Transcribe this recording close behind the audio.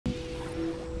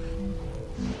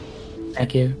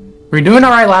Thank you. We're doing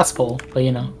alright last pull, but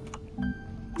you know.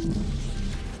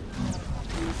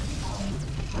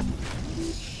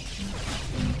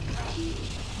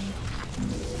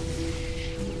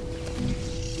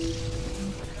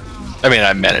 I mean,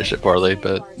 I managed it poorly,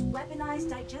 but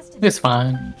It's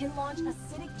fine. Can launch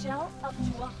acidic gel up to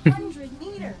 100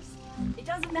 meters. It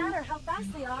doesn't matter how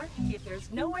fast they are if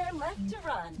there's nowhere left to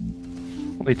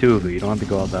run. Only two of you. You don't have to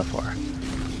go out that far.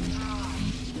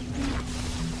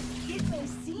 It may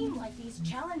seem like these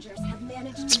challengers have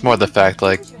managed to it's more the fact,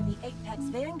 like, the Apex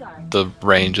Vanguard. the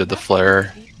range of the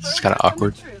flare is kind of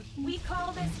awkward. We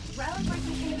call this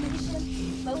groundbreaking innovation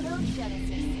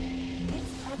photogenesis.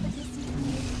 Its efficacy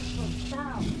is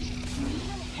profound.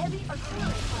 Even heavy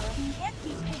artillery fire can't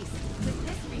keep pace with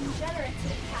this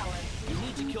regenerative power. You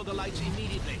need to kill the lights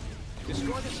immediately.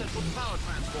 Destroy the central power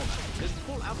transformer. Then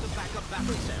pull out the backup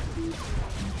battery cell.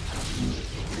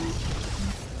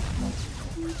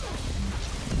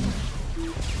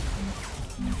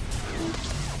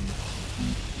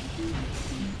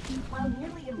 While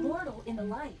nearly immortal in the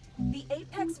light, the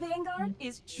Apex Vanguard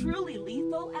is truly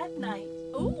lethal at night.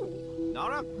 Ooh!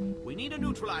 Nara, we need a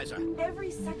neutralizer.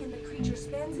 Every second the creature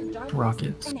spends in darkness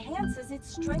Rockets. enhances its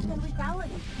strength and lethality,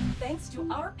 thanks to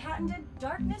our patented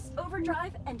Darkness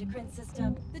Overdrive endocrine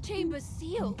system. The chamber's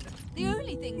sealed. The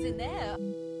only things in there.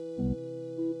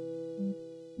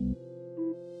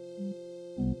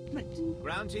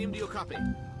 Ground team, do you copy?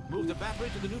 Move the battery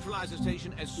to the neutralizer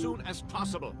station as soon as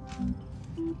possible.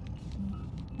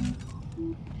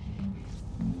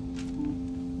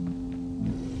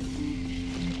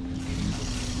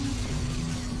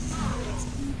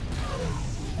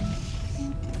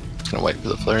 Just gonna wait for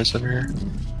the flares over here.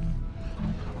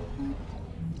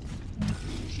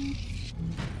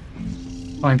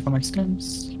 Going for my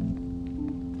stems.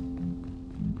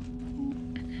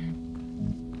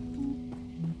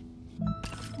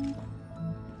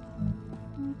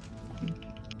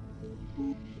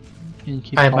 Can you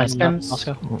keep I have my following up, stems.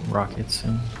 Moscow? Rockets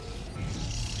and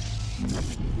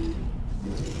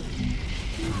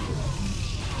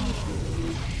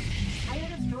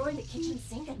Tired of throwing the kitchen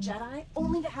sink at Jedi,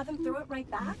 only to have him throw it right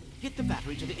back? Hit the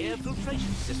battery to the air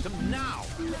filtration system now.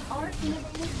 With our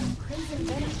innovative Crimson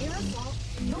Venom aerosol,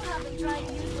 you'll have them trying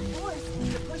to use the Force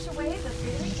to push away the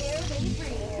very air they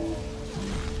breathe.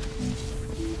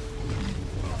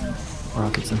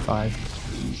 rockets and 5.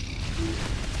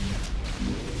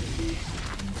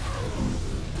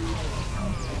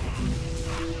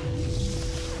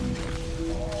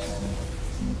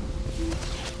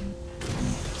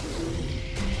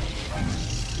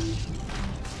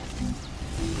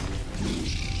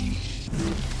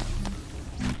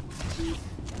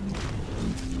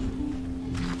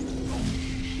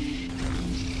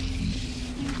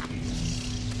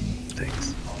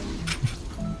 Thanks.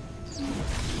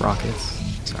 Rockets.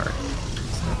 Sorry.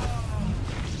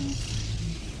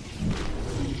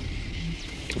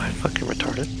 Am I fucking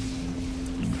retarded?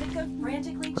 Sick of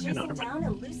frantically chasing down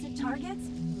elusive targets?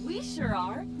 We sure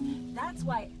are. That's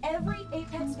why every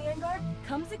Apex Vanguard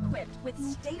comes equipped with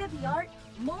state-of-the-art,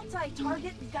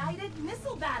 multi-target guided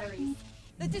missile batteries.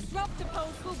 The disruptor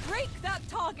pulse will break that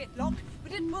target lock,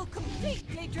 but it will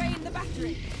completely drain the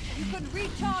battery. You can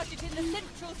recharge it in the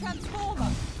central transformer.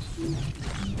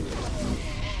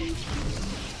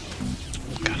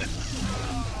 Got it.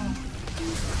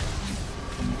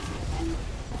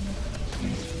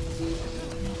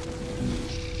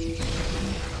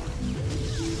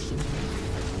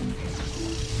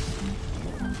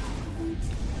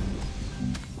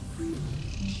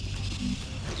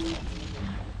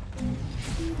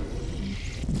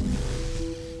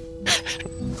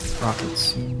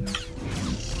 Rockets.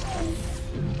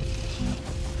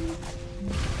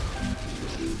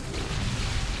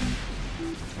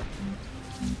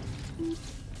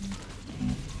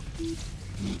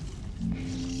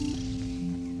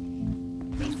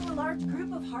 Facing a large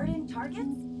group of hardened targets?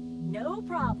 No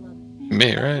problem.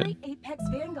 Me, right? Every Apex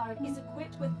Vanguard is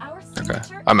equipped with our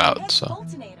signature I'm out, head so.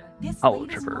 Boltonator. This Hello,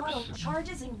 latest Trippers. model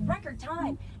charges in record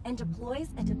time and deploys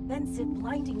a defensive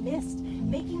blinding mist,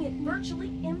 making it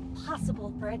virtually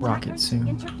impossible for Rocket attackers to soon.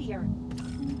 interfere.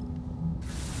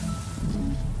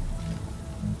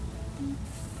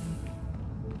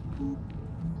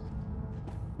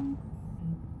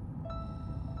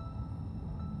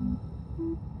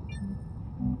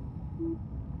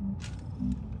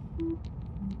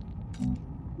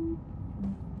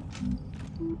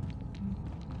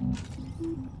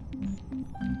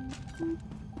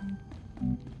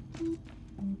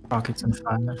 Rockets and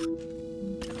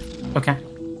 5. Okay.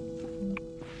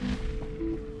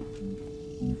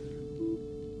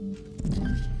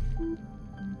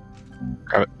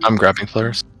 I'm grabbing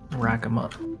flares. Rack them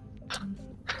up.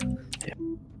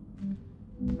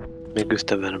 Make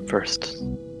Gusta Venom first.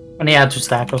 When he adds your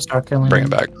stack, I'll start killing Bring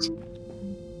him. it back.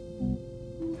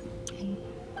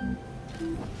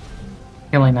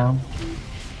 Killing now.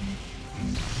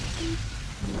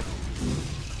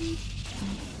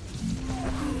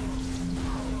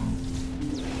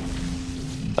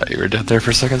 Thought you were dead there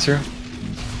for a second, Zero.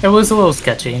 It was a little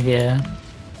sketchy, yeah.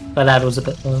 That ad was a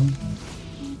bit low.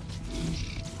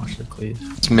 Watch the cleave.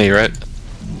 It's me, right?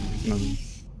 You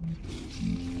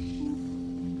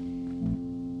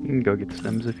can go get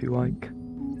stems if you like.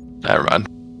 Never mind.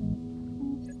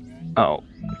 Oh,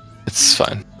 It's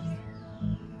fine.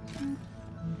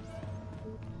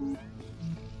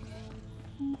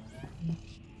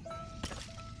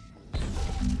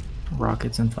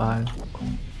 Rockets in 5.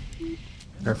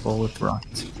 Careful with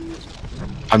rockets.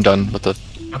 I'm done with the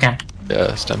Okay.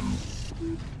 stem.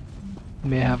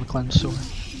 May I have a cleanse sword?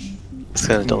 it's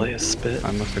gonna delay a spit.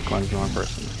 Um, I must have cleansed the wrong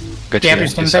person. Got Do you have your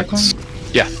in 2 stim back seconds.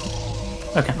 Yeah,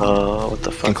 Okay. What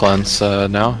the can fuck? cleanse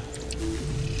now.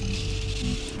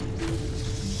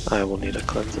 I will need a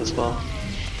cleanse as well.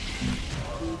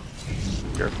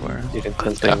 Your flare. You can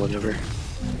cleanse me Yeah. whenever.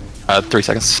 3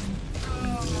 seconds.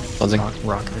 Cleansing.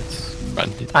 Rockets.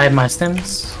 Run. I have my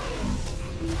stims.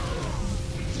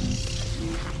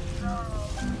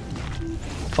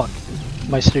 Fuck.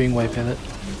 My steering wheel pivot.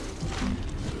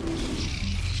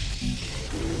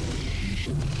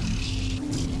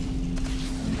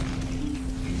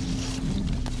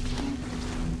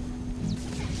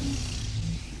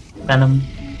 Venom.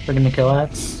 We're gonna kill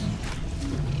ads.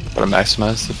 Gotta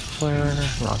maximize the flare.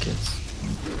 Rockets.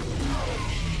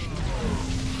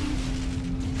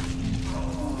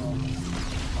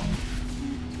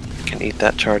 Can eat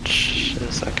that charge in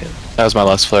a second. That was my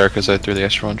last flare because I threw the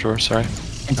extra one drawer, sorry.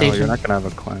 Oh, Contagion. you're not gonna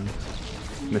have a cleanse,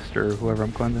 Mr. Whoever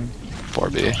I'm cleansing.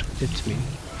 4B. It's me.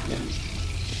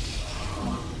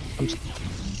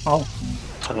 Oh,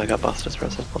 Oh, I got busted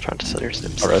present. I'll try to sell your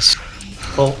sims. I'll rest.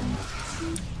 cool.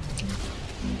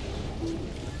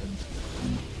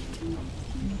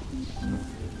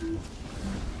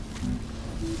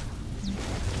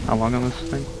 How long on this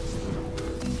thing?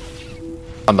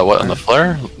 On the what? On the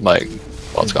flare? Like,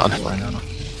 well, it's gone. I know.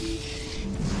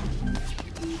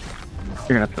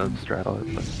 You're gonna have to straddle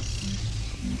it, but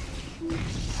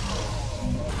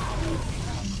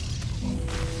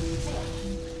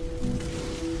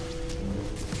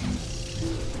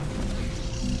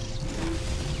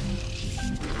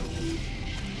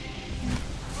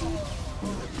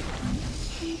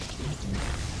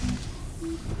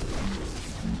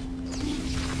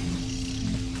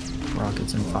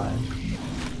Rockets in 5.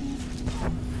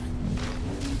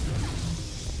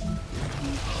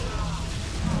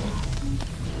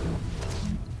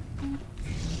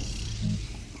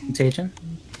 Contagion.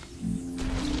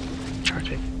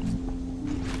 charging.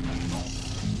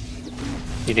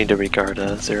 You need to regard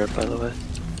Zero, by the way.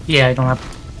 Yeah, I don't have.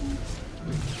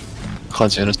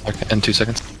 Cleansing in a second. In 2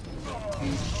 seconds.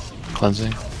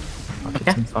 Cleansing. Rockets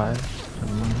Okay. in 5.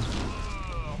 Never mind.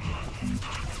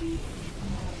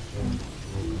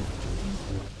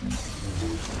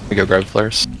 We go grab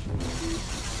flares.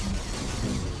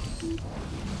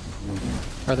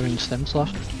 Are there any stems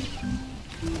left?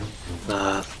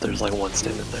 Nah, there's like one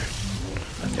stem in there.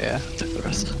 Yeah. Take the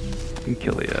rest. You can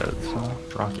kill the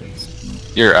ads.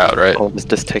 Rockets. You're out, right? Oh,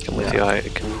 just take them with you. I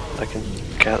can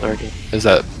gather. Is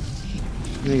that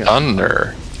You got- done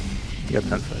or? You got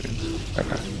 10 seconds.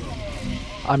 Okay.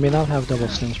 I may not have double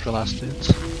stems for last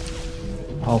hits.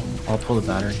 I'll pull the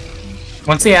battery.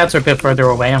 Once the ads are a bit further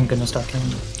away, I'm gonna start killing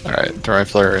them. Alright, throw my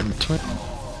flare in between.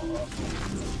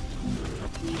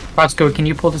 Roscoe, can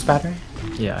you pull this battery?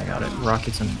 Yeah, I got it.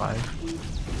 Rockets in 5.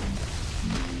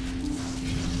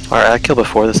 Alright, I killed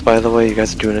before this, by the way. You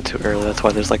guys are doing it too early. That's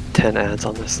why there's like 10 ads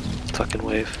on this fucking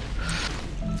wave.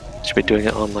 Should be doing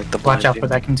it on like the Watch blind out view. for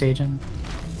that contagion.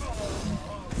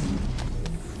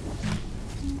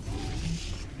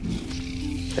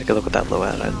 Take a look at that low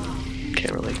ad. I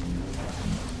can't really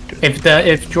do it.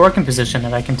 If Jor can position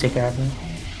it, I can take care of it.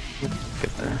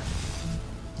 Get there.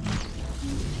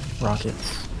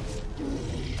 Rockets.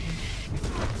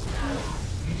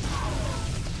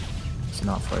 It's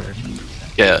not flared.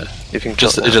 Yeah. You can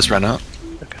Just kill it that. just ran out.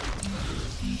 Okay.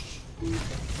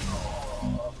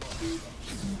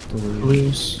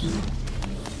 Loose.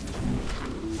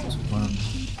 It's 1.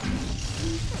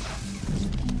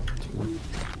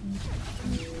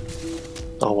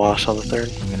 2. I'll wash on the third.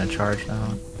 I'm gonna charge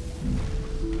now.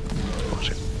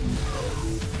 Wash it.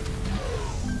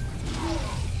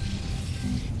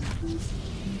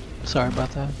 Sorry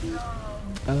about that.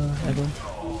 Evelyn?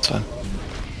 It's fine.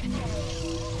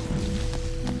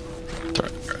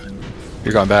 Sorry.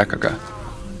 You're going back? Okay.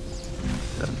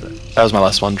 That was my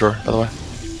last one, drawer, by the way.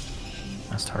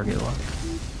 That's target lock.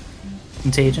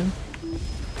 Contagion.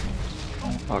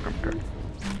 Welcome, Kurt.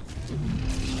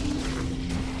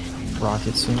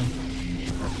 Rocket soon.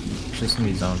 Just gonna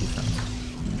be zone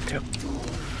defense. Yep.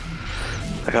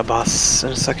 I got boss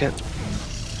in a second.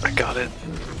 I got it.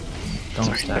 Don't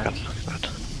Sorry, I stack. got it.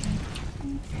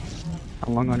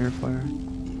 How long on your flare?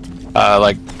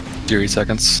 Like 3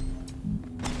 seconds.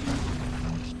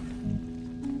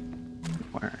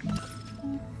 Where?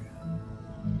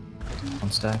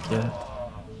 Don't stack yet.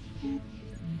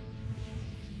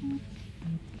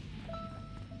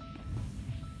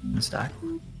 And stack.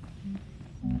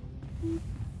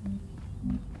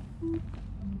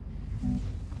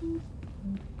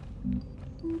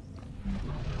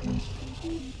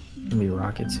 Gonna be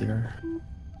rockets here.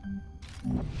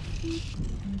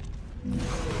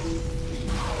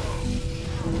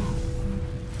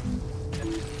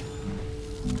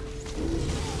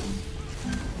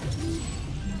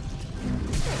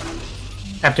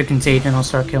 After Contagion, I'll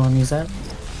start killing these at.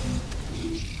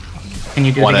 Can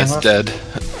you do One it is again? dead.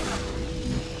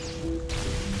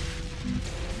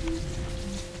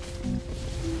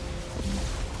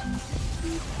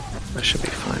 I should be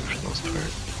fine for the most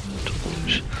part.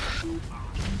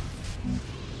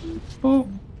 Oh.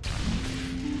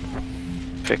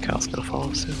 Fake house gonna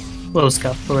follow soon. Low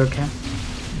scuff, but we're okay.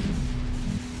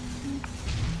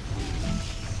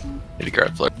 Need to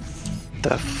grab flare.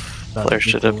 That flare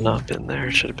should have not been there.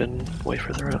 It should have been way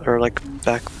further out, or like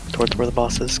back towards where the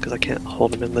boss is, because I can't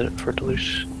hold him in lit for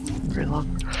Deluge very long.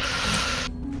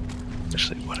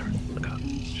 Actually, whatever.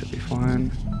 Should be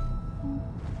fine.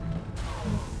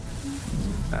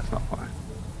 That's not fine.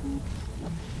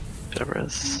 Whatever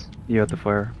is. You have the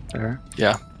flare there?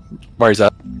 Yeah. Where he's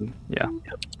at? Yeah.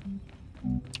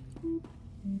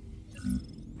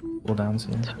 Pull down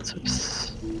soon.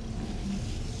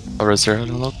 Over is there? I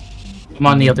don't know. I'm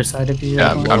on the other side of you.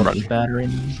 Yeah, I'm running. Battery.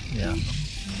 Yeah.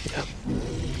 Yeah.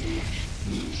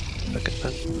 Look at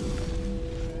that.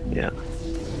 Yeah.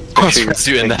 I was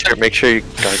doing that. Make sure you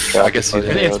guys track. I guess you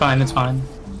did. It's fine, it's fine.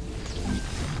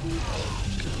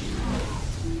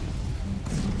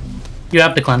 You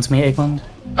have to cleanse me, Eggland.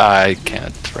 I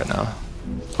can't right now.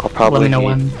 I'll probably Let me know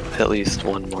need when. at least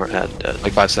one more ad dead.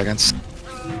 Like 5 seconds.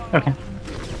 Okay.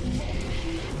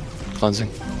 Cleansing.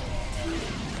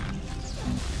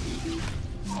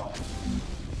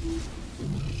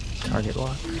 Target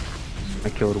lock. I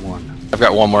killed one. I've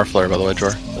got one more flare, by the way,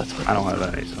 drawer. That's fine. I don't have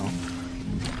any, so.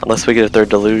 Unless we get a third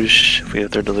deluge. If we get a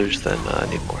third deluge, then I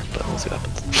need more, but we'll see what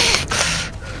happens.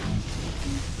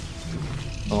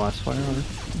 The last flare?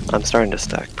 I'm starting to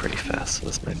stack pretty fast, so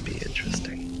this might be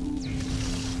interesting.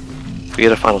 If we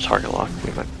get a final target lock,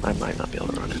 I might not be able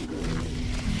to run it.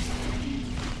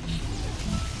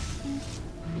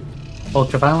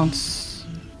 Ultra violence.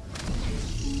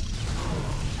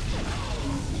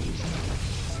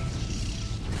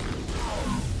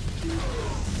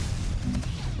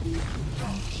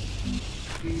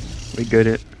 We good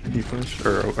if you push?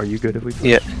 Or are you good if we push?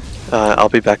 Yeah, I'll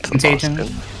be back to the boss Contagion. soon,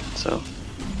 so.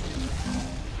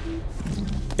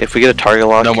 If we get a target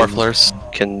lock, No more flares.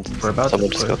 Can We're about to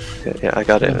someone just go? push. Yeah, I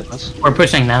got it. We're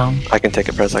pushing now. I can take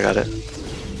it, Prez. I got it.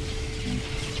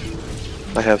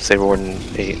 I have Saber Warden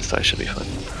 8, so I should be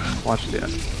fine. Watch the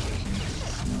end.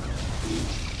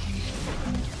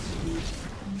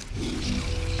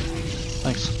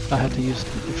 Thanks. I had to use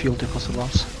the fuel deposit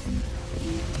loss.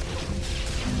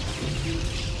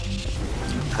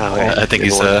 Oh, yeah, I think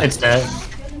he's It's dead.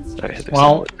 I hit the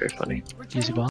Well- very funny. Easy boss.